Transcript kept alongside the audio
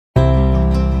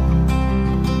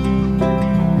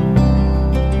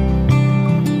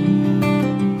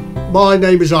My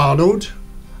name is Arnold,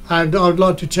 and I'd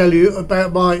like to tell you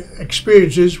about my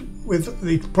experiences with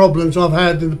the problems I've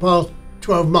had in the past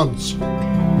 12 months.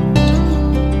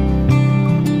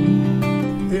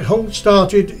 It all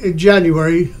started in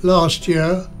January last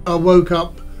year. I woke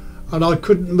up and I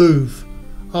couldn't move.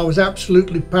 I was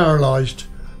absolutely paralysed.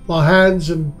 My hands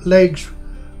and legs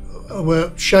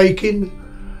were shaking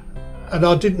and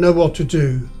I didn't know what to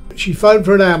do. She phoned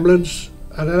for an ambulance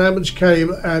and an ambulance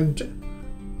came and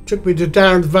took me to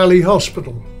Down Valley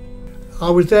Hospital. I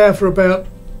was there for about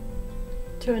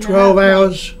 12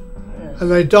 hours and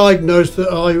they diagnosed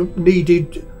that I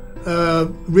needed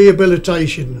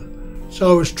rehabilitation.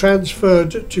 So I was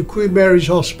transferred to Queen Mary's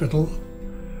Hospital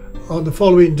on the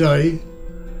following day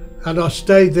and I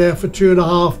stayed there for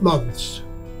 2.5 months.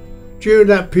 During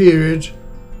that period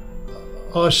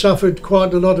I suffered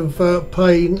quite a lot of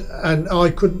pain and I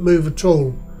couldn't move at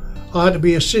all. I had to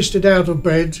be assisted out of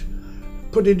bed,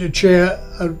 put in a chair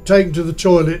and taken to the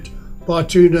toilet by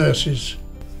 2 nurses.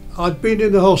 I'd been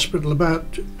in the hospital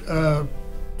about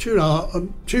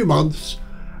 2 months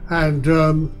and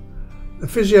the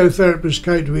physiotherapist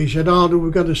came to me and said, "Arnold, we're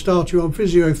going to start you on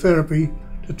physiotherapy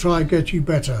to try and get you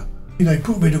better." They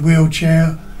put me in a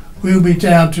wheelchair, wheeled me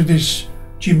down to this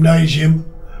gymnasium,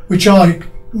 which I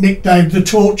nicknamed the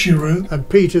torture room. And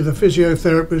Peter, the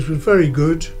physiotherapist, was very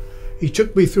good. He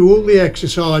took me through all the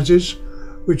exercises,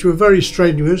 which were very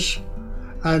strenuous,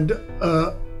 and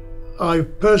I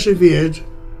persevered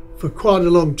for quite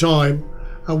a long time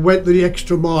and went the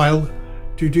extra mile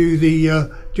to do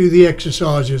the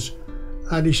exercises.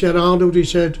 And he said, "Arnold," he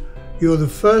said, "you're the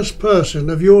first person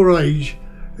of your age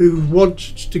who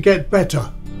wants to get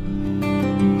better."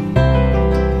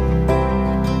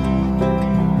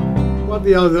 One of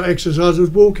the other exercises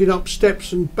was walking up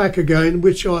steps and back again,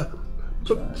 which I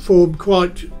performed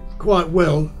quite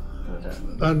well.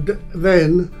 And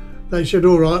then they said,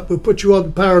 "All right, we'll put you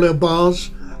on parallel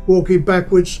bars, walking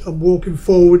backwards and walking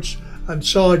forwards and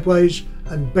sideways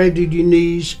and bending your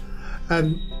knees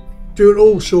and doing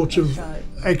all sorts of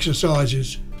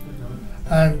exercises."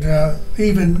 And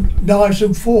even knives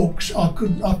and forks, I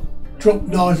dropped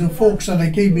knives and forks, so they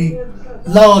gave me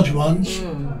large ones,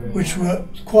 which were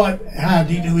quite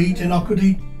handy to eat, and I could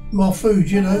eat my food,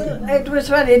 you know. It was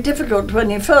very difficult when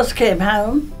he first came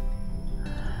home,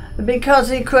 because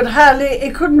he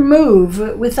couldn't move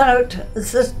without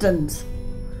assistance.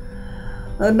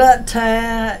 But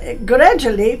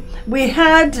gradually we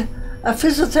had a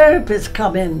physiotherapist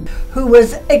come in who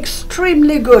was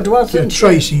extremely good, wasn't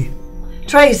she?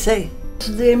 Tracy.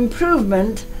 The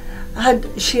improvement had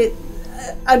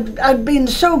been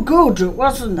so good,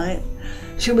 wasn't it?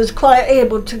 She was quite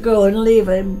able to go and leave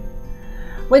him.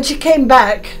 When she came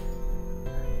back,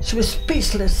 she was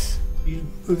speechless.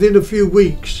 Within a few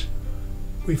weeks,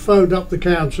 we phoned up the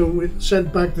council, we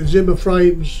sent back the Zimmer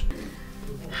frames.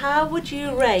 How would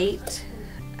you rate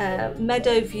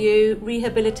Meadow View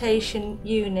Rehabilitation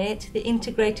Unit, the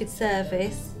integrated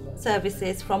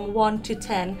services from 1 to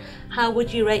 10? How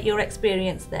would you rate your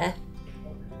experience there?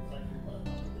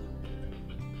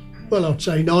 Well, I'd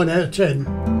say 9 out of 10.